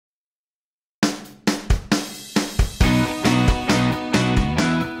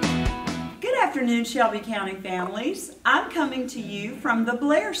afternoon, Shelby County families. I'm coming to you from the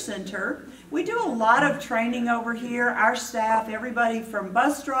Blair Center. We do a lot of training over here. Our staff, everybody from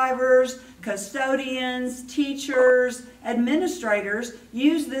bus drivers, custodians, teachers, administrators,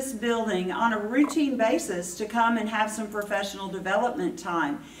 use this building on a routine basis to come and have some professional development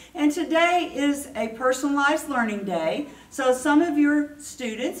time. And today is a personalized learning day. So some of your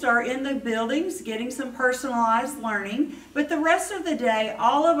students are in the buildings getting some personalized learning, but the rest of the day,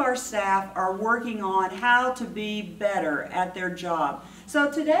 all of our staff are working on how to be better at their job. So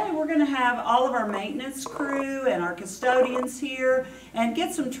today we're going to have all of our maintenance crew and our custodians here and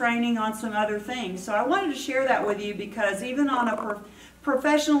get some training on some other things. So I wanted to share that with you because even on a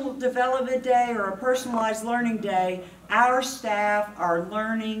professional development day or a personalized learning day, our staff are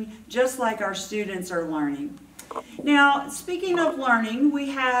learning just like our students are learning. Now, speaking of learning, we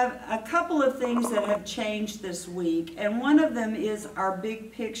have a couple of things that have changed this week, and one of them is our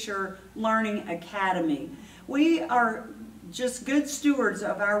Big Picture Learning Academy. We are just good stewards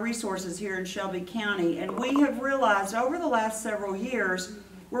of our resources here in Shelby County, and we have realized over the last several years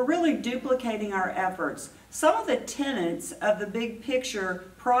we're really duplicating our efforts. Some of the tenets of the Big Picture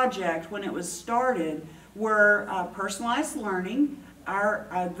project when it was started were personalized learning, our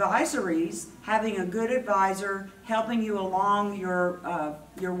advisories, having a good advisor helping you along your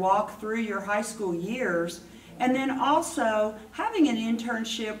walk through your high school years, and then also having an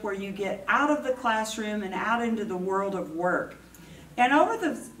internship where you get out of the classroom and out into the world of work. And over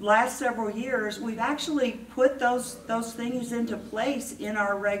the last several years, we've actually put those things into place in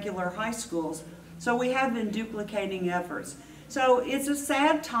our regular high schools. So we have been duplicating efforts. So it's a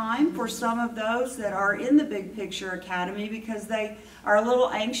sad time for some of those that are in the Big Picture Academy because they are a little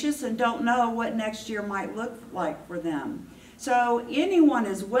anxious and don't know what next year might look like for them. So anyone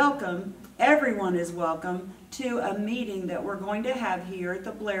is welcome, everyone is welcome to a meeting that we're going to have here at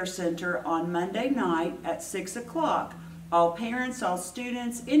the Blair Center on Monday night at 6 o'clock. All parents, all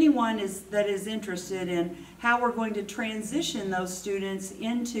students, anyone that is interested in how we're going to transition those students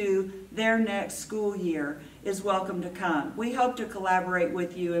into their next school year is welcome to come. We hope to collaborate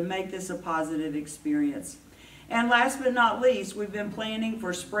with you and make this a positive experience. And last but not least, we've been planning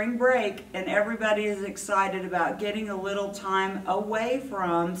for spring break, and everybody is excited about getting a little time away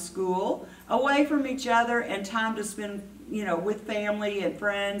from school, away from each other, and time to spend, with family and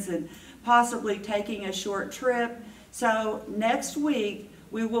friends, and possibly taking a short trip. So next week,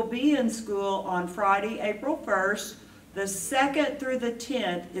 we will be in school on Friday, April 1st. The 2nd through the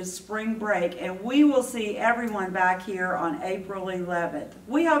 10th is spring break, and we will see everyone back here on April 11th.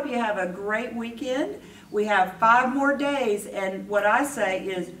 We hope you have a great weekend. We have 5 more days, and what I say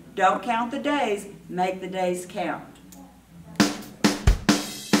is don't count the days, make the days count.